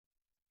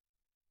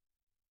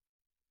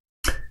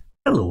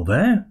Hello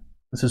there,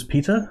 this is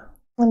Peter.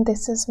 And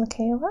this is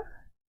Michaela.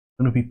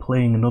 I'm going to be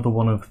playing another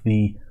one of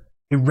the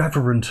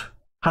irreverent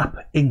Hap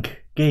Inc.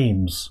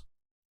 games.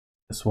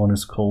 This one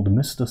is called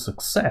Mr.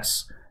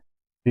 Success.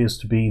 Appears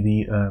to be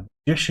the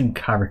magician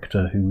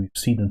character who we've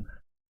seen in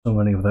so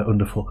many of their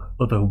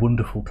other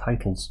wonderful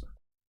titles.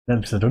 I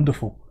nearly said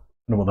wonderful. I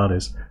don't know what that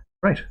is.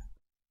 Right.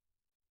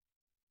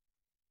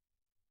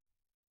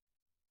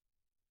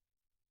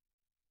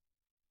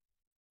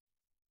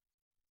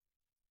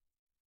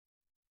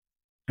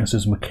 This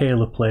is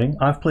Michaela playing.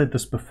 I've played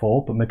this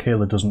before, but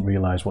Michaela doesn't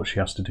realise what she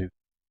has to do.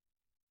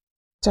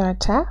 Do I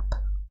tap?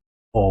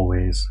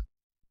 Always.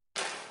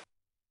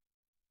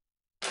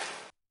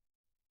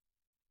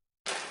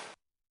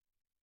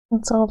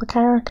 It's all the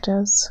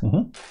characters.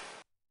 Mm-hmm.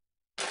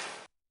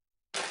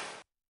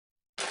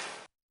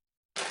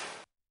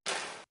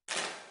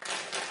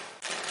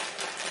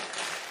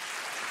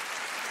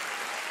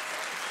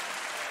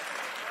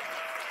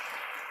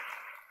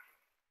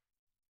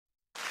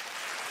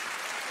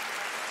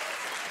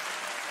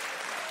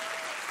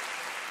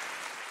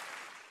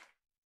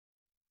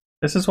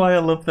 This is why I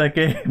love their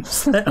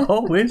games. They're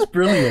always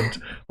brilliant.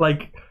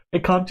 Like,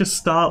 it can't just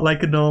start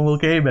like a normal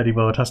game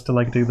anymore. It has to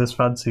like do this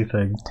fancy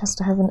thing. It has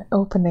to have an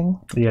opening.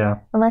 Yeah.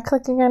 Am I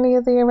clicking any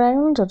of the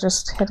around or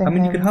just hitting I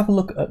mean, you him? can have a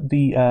look at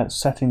the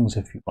settings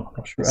if you want. I'm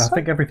not sure. I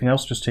think everything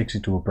else just takes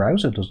you to a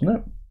browser, doesn't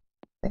it?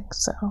 I think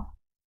so.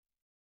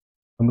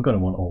 And we're going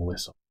to want all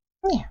this.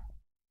 Yeah.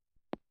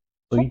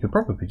 So you could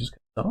probably just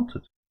get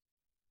started.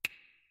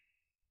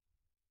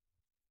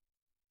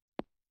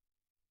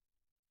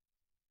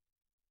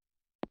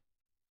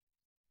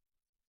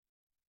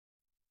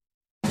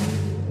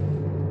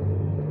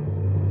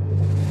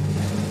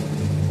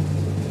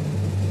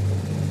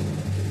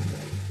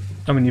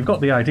 I mean, you've got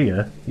the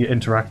idea. You're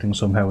interacting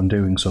somehow and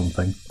doing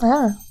something.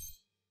 Ah.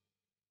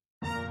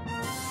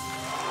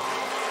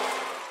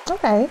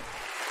 Okay.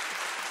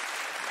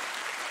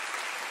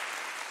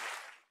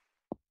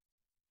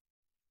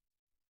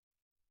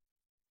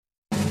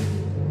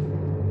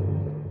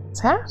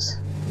 What's that?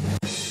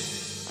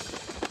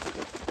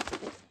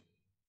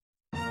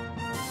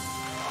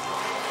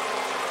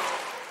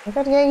 Oh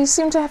God, yeah, you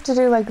seem to have to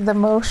do like the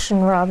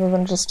motion rather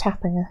than just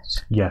tapping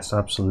it. Yes,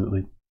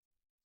 absolutely.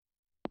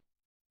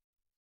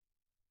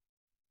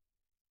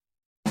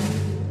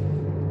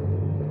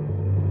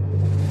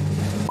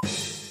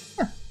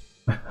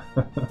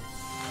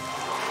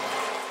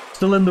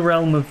 Still in the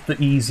realm of the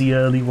easy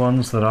early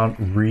ones that aren't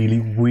really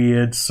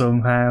weird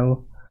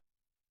somehow.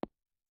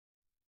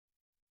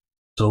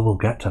 So we'll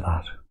get to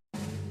that.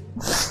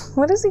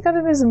 What has he got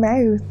in his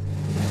mouth?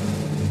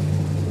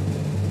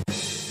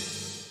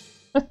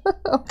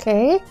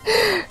 Okay.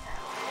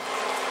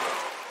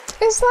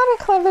 Is that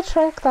a clever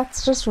trick?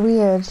 That's just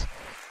weird.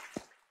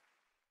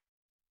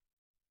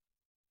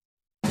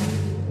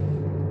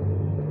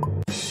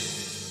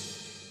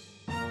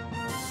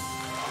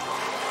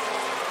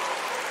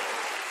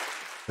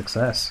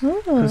 Success.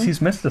 Because he's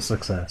Mr.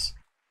 Success.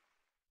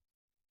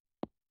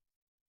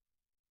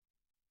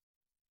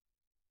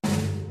 Do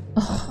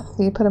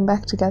you put them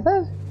back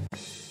together?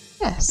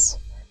 Yes.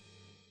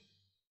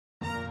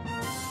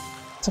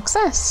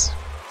 Success.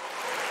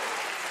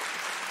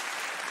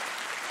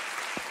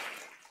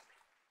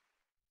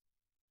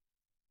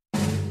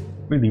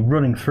 Really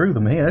running through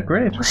them here,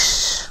 great.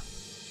 Whoosh.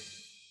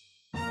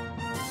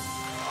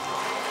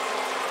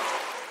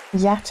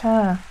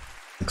 Yatta.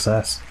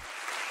 Success.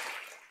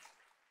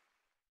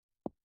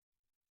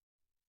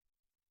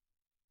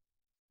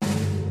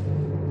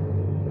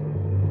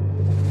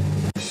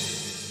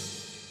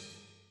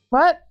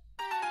 What?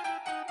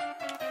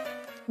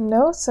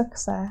 No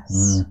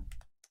success.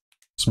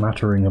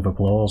 Smattering of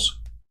applause.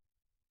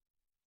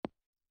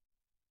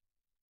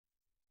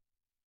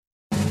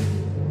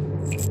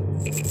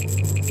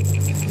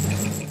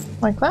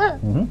 Like that?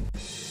 Mm-hmm.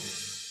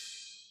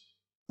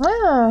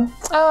 Oh,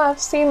 I've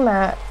seen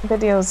that.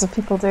 Videos of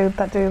people do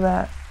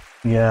that.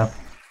 Yeah.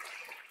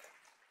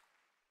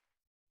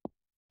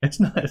 It's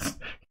not. You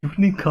wouldn't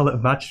even call it a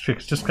magic trick.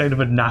 It's just kind of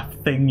a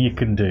naff thing you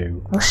can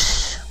do. Whoosh.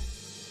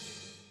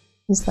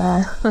 He's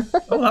there.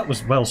 Oh, that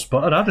was well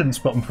spotted. I didn't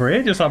spot him for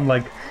ages. I'm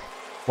like,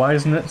 why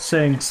isn't it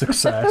saying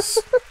success?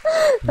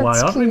 Why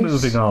aren't we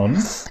moving on?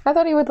 I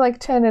thought he would like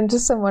turn into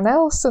someone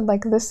else and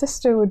like the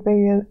sister would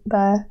be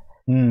there.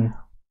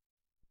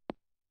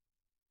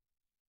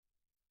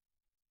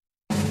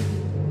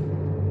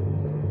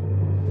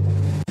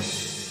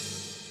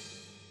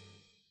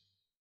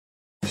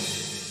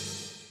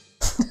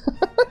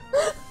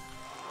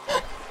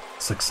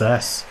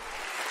 Success.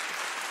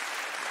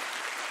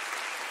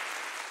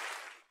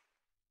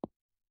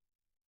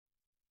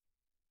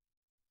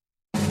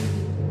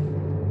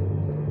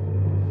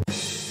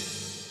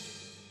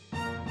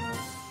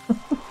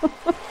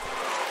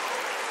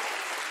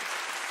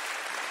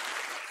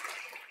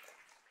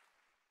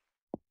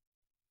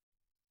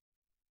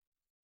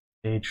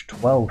 Age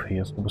 12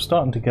 here, so we're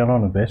starting to get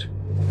on a bit.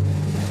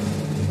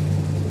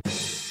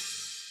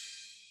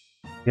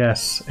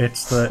 Yes,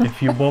 it's the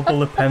if you wobble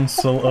the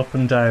pencil up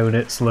and down,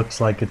 it looks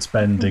like it's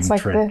bending It's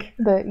like trick.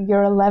 the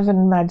Year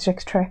 11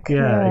 magic trick.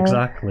 Yeah,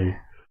 exactly.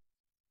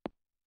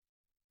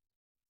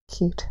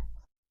 Cute.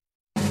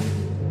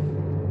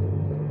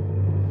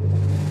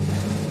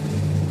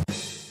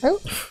 Oh.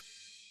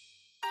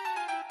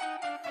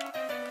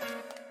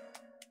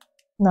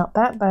 Not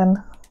that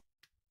then.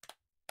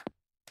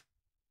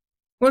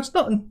 Well, it's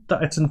not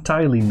that. It's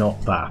entirely not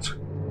that.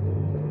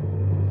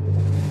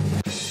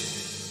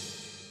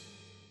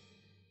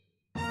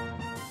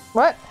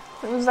 What?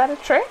 Was that a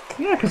trick?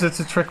 Yeah, because it's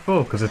a trick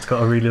bow, because it's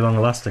got a really long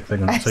elastic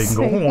thing on it, so you can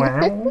go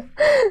wow.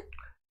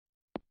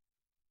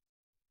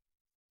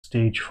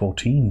 Stage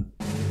 14.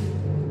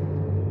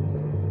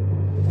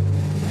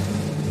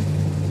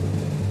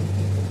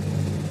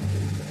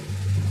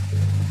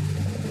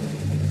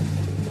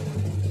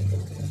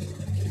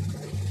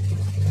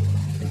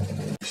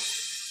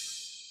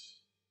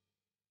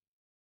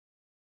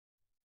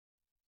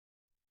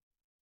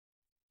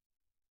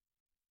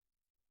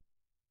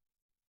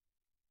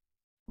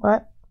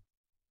 What?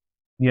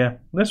 Yeah,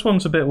 this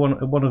one's a bit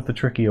one of the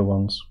trickier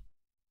ones.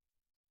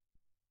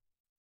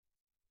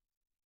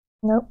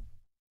 Nope.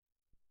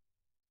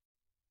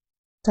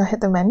 Do I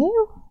hit the menu?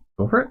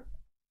 Go for it.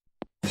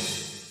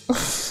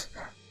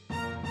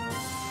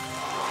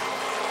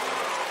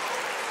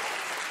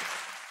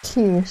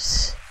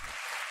 Cute.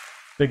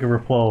 Bigger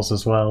applause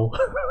as well.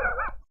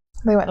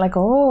 They went like,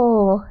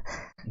 oh.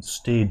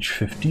 Stage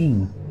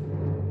 15.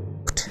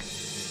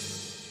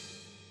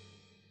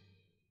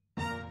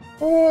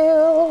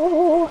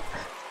 Ew.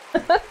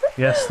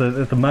 Yes,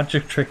 the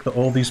magic trick that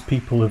all these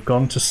people have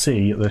gone to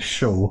see at this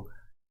show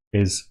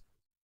is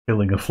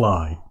killing a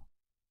fly.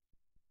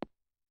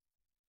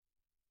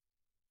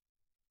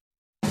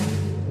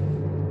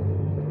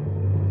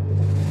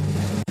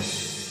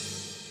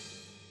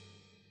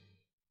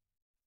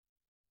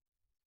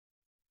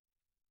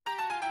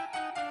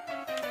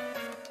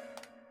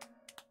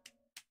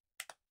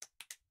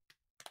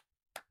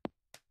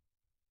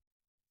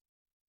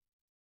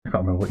 I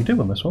can't remember what you do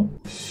on this one.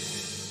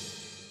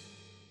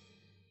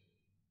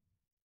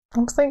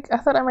 I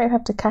thought I might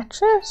have to catch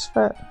it,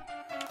 but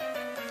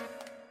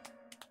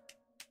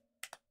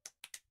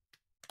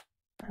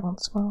I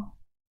want small.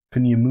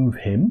 Can you move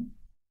him?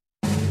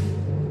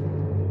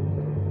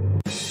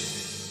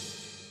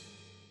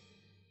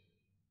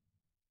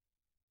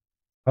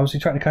 How was he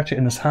trying to catch it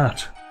in his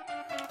hat?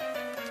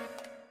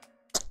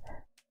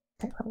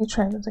 Okay, let me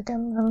try this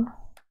again then.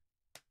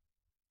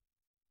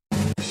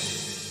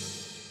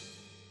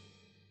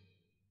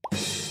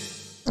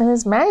 In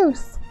his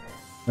mouth.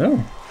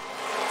 Oh.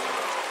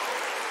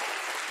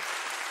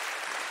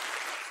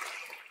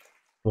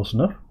 Close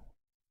enough.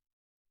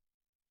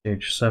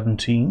 Stage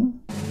 17.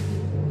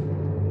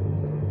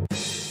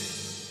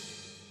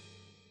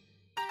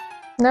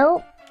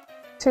 No.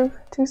 Too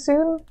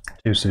soon?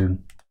 Too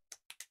soon.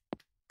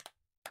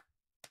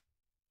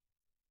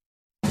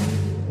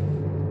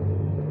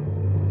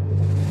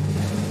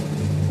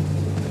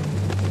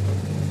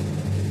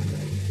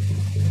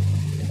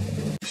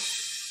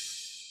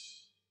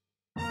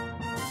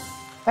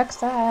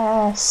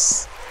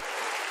 Success.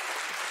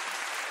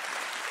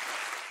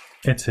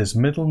 It's his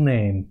middle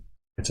name.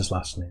 It's his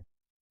last name.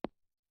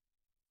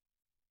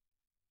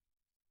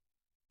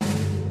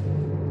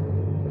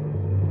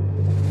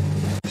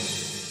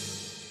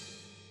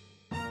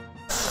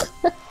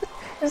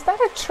 Is that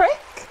a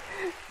trick?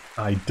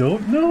 I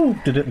don't know.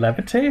 Did it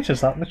levitate?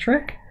 Is that the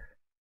trick?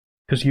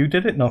 Because you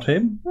did it, not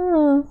him.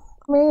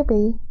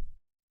 Maybe.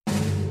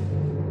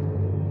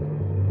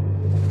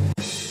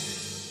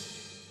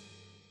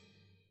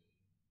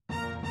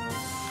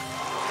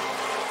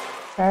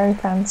 Very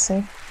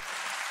fancy.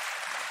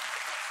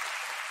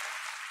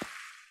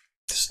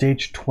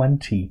 Stage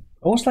 20.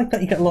 Always like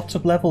that you get lots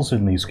of levels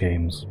in these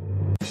games.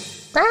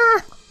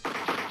 Ah!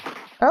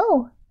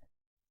 Oh.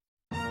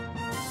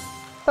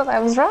 Thought I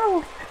was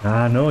wrong.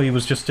 Ah, no, he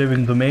was just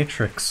doing the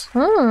Matrix.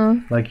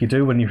 Like you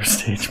do when you're a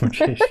stage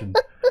magician.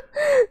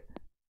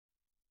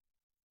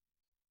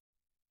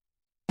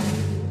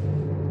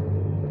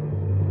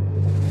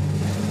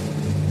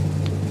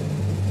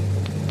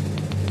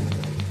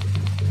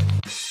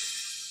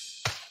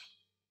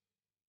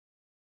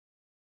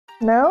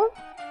 No?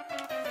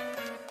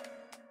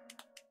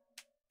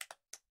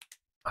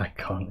 I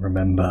can't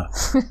remember.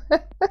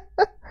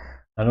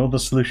 I know the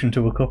solution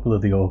to a couple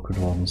of the awkward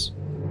ones.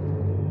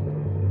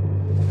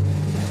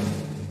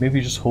 Maybe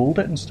just hold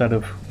it instead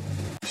of...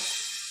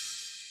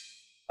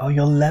 Oh,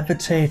 you're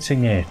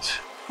levitating it.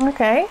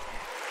 Okay.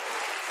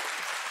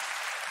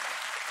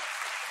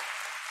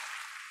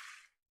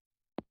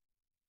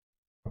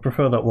 I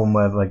prefer that one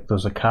where like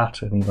there's a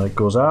cat and he like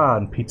goes ah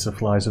and pizza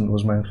flies into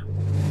his mouth.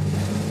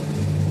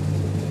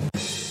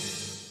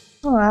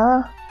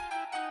 Ah.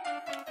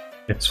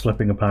 It's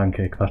flipping a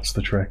pancake, that's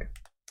the trick.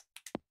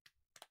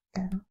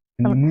 Okay.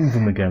 Can you move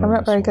him again? I'm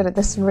not very good at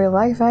this in real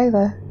life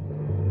either.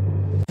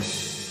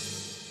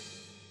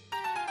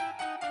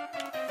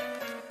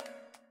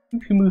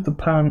 If you move the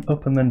pan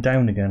up and then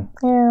down again.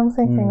 Yeah, I'm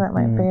thinking that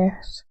might be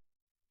it.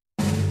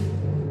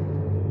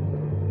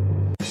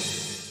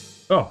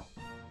 Oh,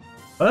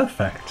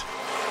 perfect.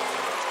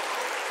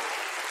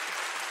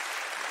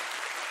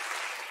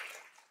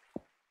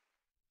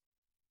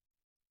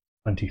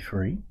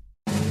 $23.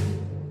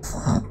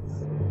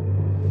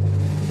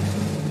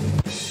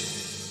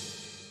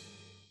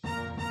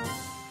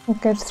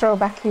 Good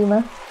throwback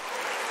humour.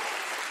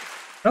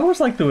 I always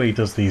like the way he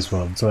does these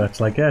ones, where it's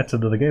like, yeah, it's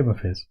another game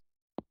of his.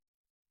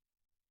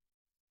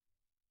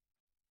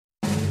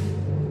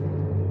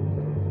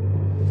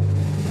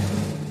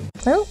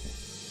 Oh.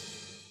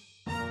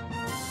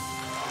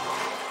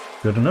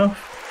 Good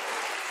enough.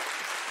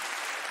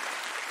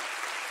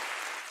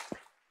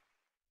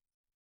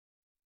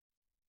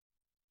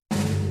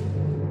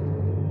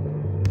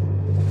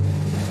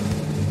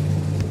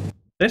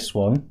 This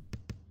one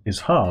is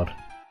hard.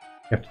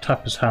 You have to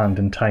tap his hand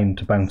in time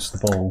to bounce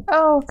the ball.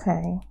 Oh,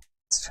 okay.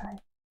 Let's try.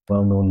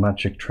 Well-known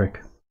magic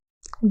trick.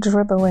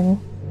 Dribbling.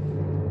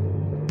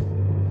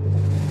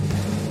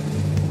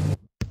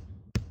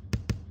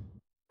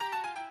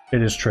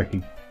 It is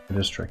tricky. It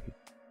is tricky.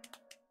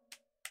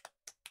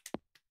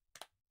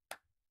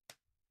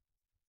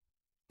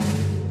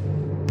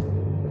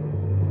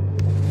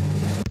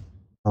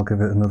 I'll give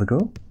it another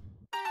go.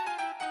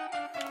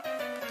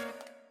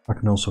 I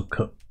can also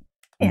cut.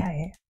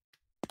 Yeah.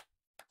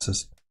 This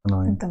is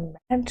annoying. The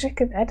magic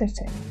of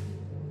editing.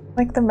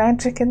 Like the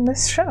magic in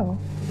this show.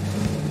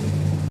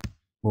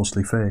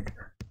 Mostly fake.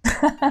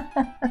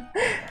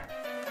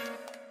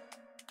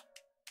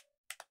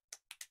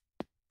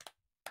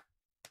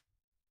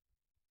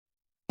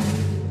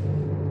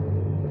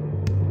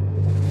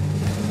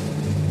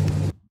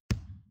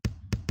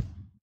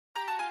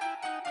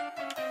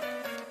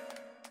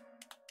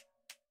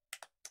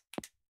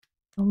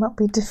 Will not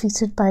be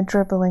defeated by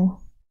dribbling.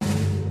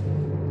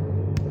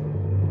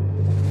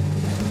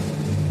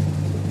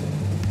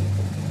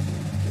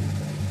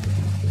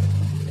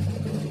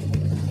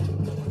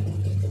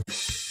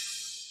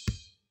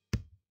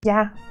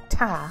 Yeah,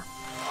 ta.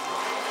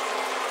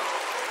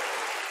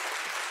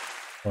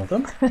 Well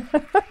done.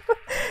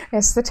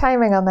 Yes, the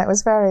timing on that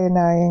was very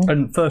annoying.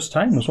 And first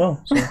time as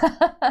well. So.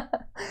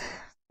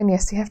 And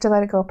yes, you have to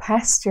let it go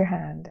past your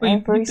hand Well,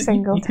 every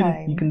single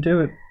time. You can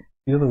do it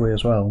the other way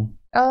as well.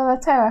 Oh,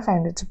 that's how I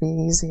found it to be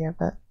easier,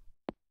 but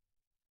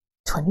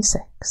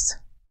 26.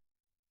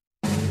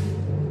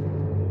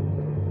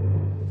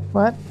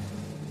 What?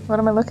 What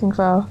am I looking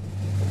for?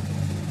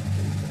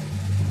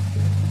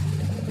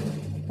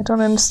 I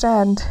don't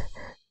understand.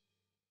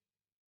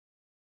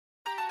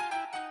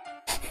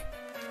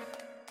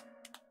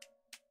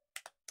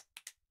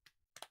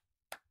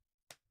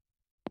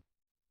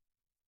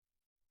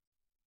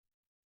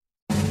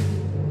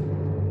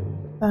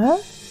 Huh?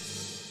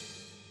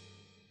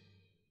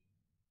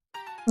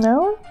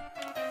 No?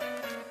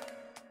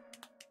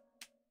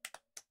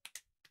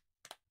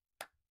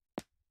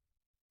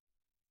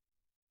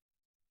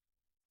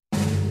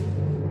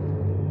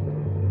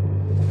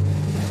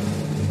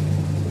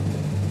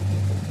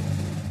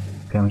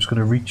 Okay, I'm just going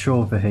to reach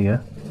over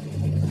here.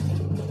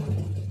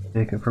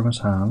 Take it from his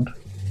hand.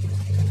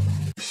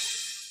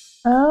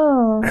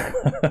 Oh.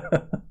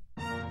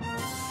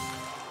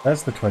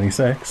 That's the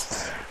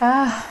 26.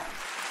 Ah.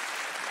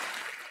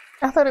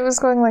 I thought it was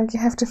going like you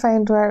have to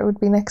find where it would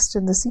be next to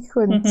the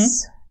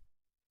sequence.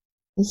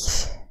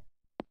 Eesh.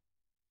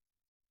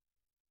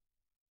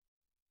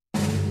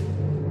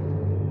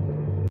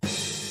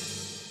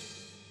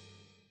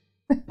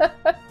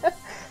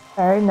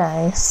 Very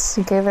nice.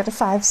 You gave it a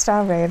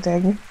 5-star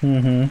rating.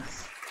 Mm-hmm.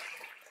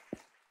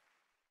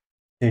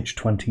 Page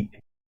 20.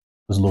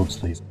 There's loads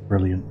of these.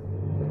 Brilliant.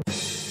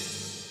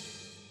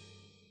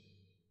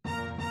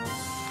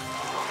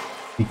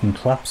 He can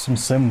clap some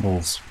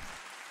cymbals.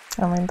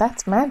 I mean,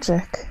 that's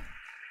magic.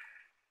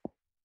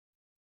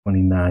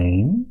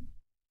 29.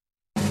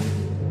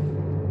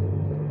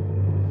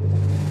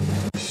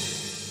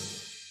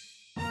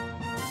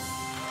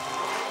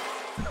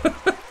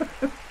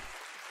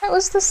 That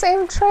was the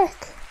same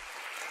trick.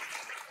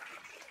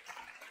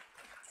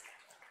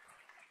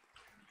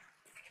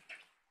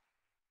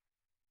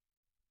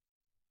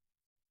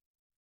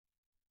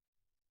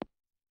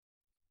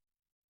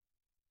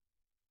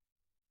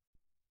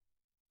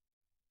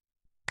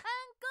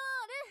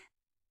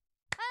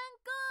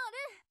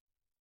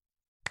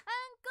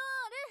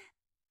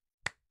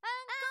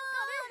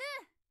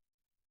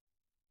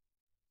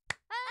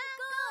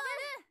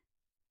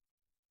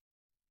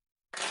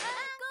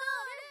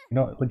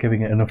 You're not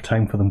giving it enough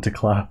time for them to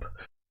clap.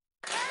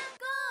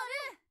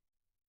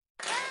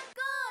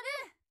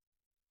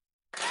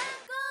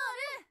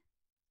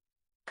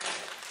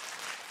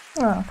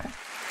 Oh, okay.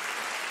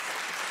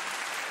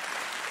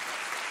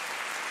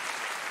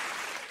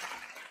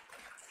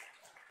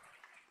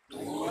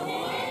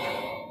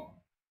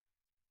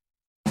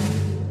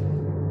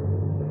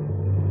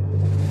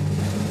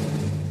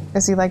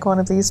 Is he like one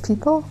of these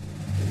people?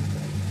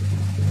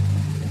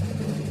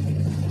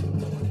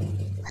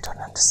 I don't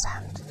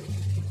understand.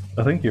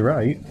 I think you're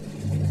right.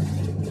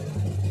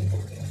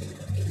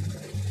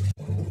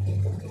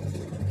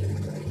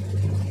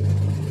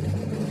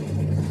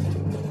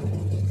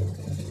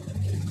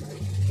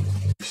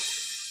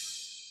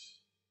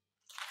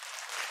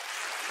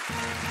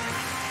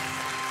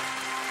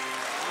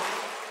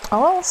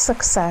 All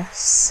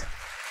success.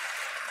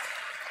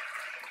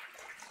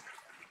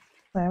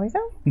 There we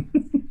go.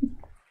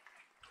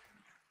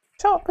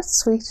 Short but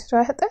sweet. Do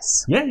I hit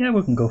this? Yeah,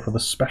 we can go for the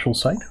special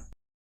site.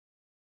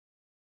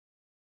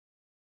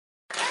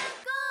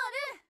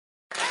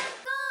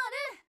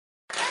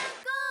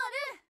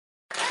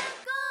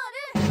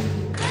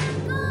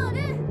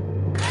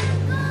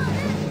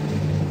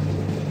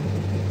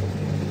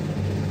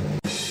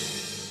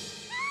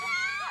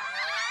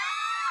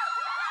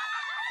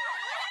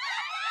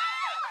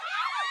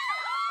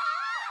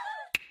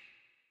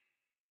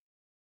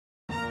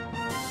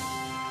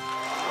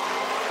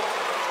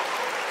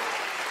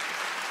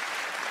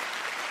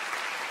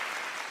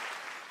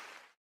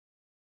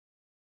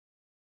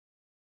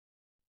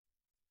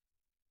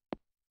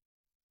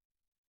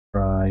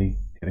 Try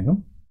hitting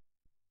them.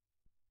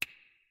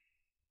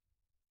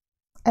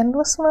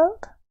 Endless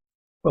mode?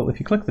 Well, if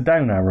you click the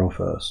down arrow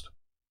first.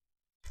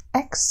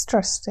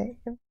 Extra stick.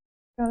 You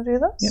want to do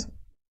this?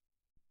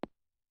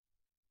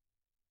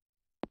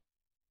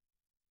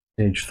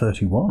 Yep. Stage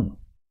 31.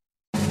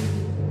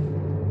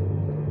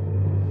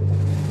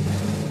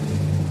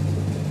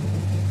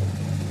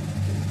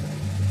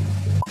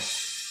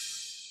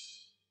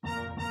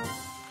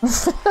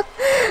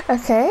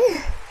 Okay.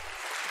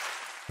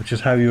 Which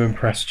is how you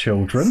impress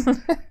children.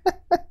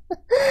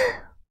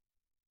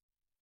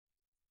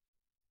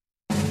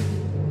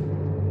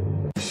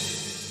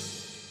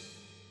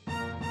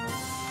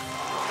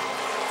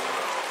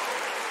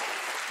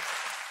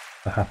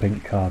 The Hap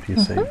Ink card, you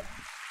see.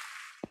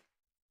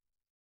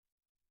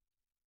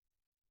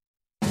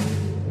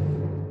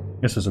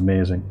 This is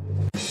amazing.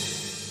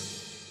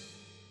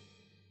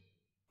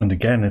 And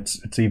again,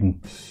 it's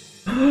even...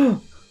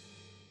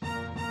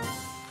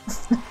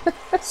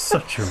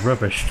 Such a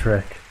rubbish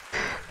trick.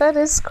 That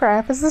is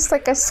crap. Is this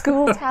like a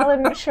school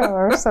talent show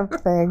or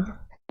something?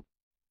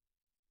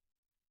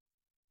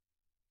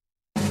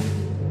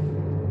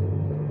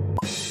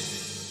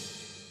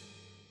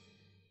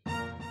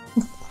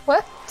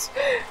 What?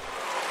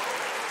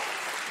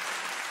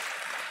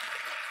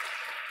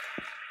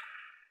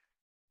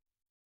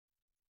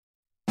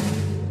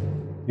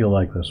 You'll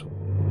like this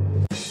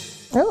one.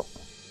 Oh.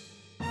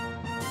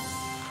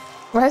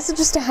 Why is it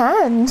just a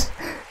hand?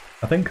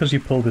 I think because you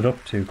pulled it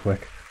up too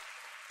quick.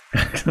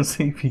 Let's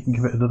see if you can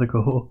give it another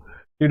go.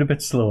 Do it a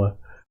bit slower.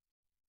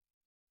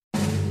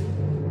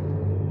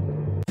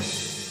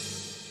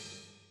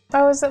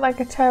 Oh, is it like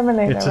a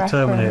Terminator reference? It's a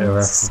Terminator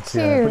reference,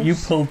 yeah. But you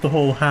pulled the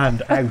whole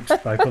hand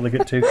out by pulling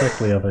it too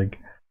quickly, I think.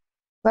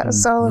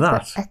 That's all of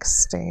that the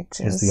X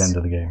stages. Is the end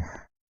of the game.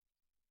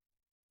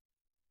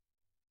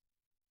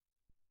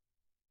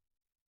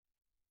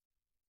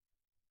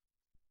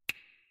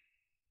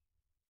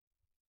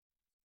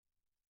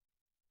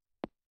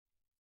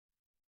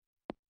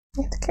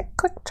 You have to get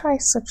quick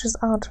choice, such as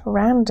odd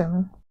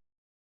random.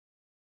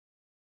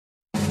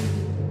 Do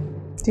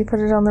you put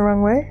it on the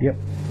wrong way? Yep.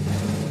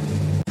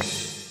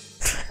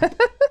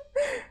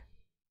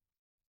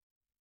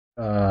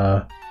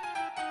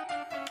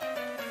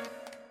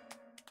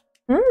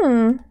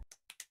 Hmm.